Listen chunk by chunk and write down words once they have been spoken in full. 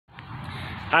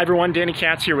Hi everyone, Danny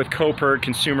Katz here with CoPIRD,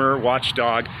 Consumer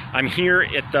Watchdog. I'm here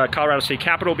at the Colorado State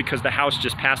Capitol because the House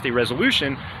just passed a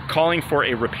resolution calling for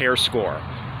a repair score.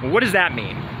 Well, what does that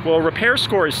mean? Well, a repair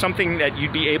score is something that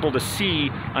you'd be able to see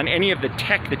on any of the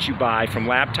tech that you buy, from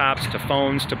laptops to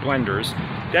phones to blenders,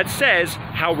 that says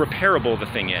how repairable the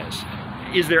thing is.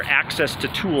 Is there access to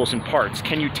tools and parts?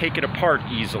 Can you take it apart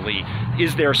easily?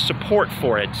 Is there support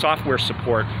for it, software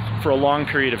support, for a long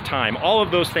period of time? All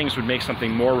of those things would make something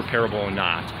more repairable or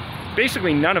not.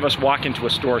 Basically, none of us walk into a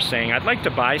store saying, I'd like to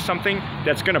buy something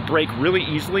that's going to break really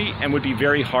easily and would be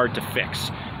very hard to fix.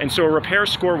 And so a repair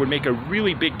score would make a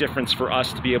really big difference for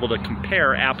us to be able to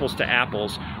compare apples to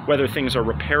apples, whether things are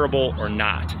repairable or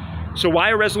not. So why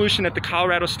a resolution at the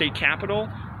Colorado State Capitol?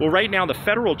 Well, right now the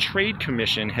Federal Trade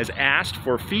Commission has asked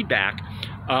for feedback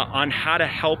on how to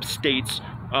help states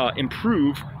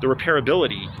improve the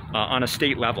repairability on a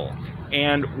state level.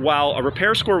 And while a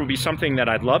repair score would be something that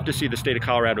I'd love to see the state of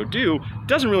Colorado do, it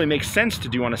doesn't really make sense to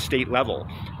do on a state level.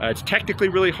 It's technically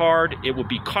really hard, it would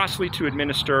be costly to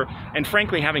administer, and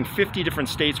frankly having 50 different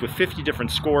states with 50 different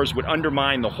scores would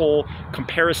undermine the whole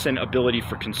comparison ability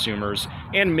for consumers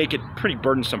and make it pretty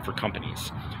burdensome for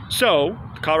companies. So,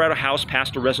 the Colorado House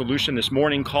passed a resolution this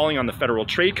morning calling on the Federal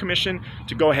Trade Commission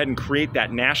to go ahead and create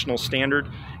that national standard.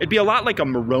 It'd be a lot like a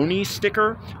Maroni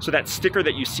sticker, so that sticker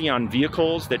that you see on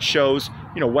vehicles that shows,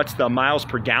 what's the miles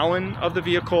per gallon of the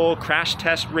vehicle, crash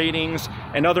test ratings,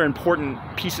 and other important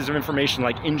pieces of information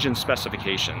like engine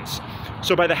specifications.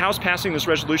 So by the House passing this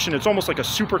resolution, it's almost like a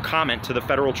super comment to the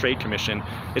Federal Trade Commission.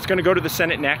 It's going to go to the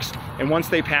Senate next, and once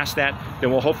they pass that, then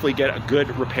we'll hopefully get a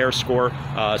good repair score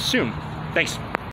soon. Thanks.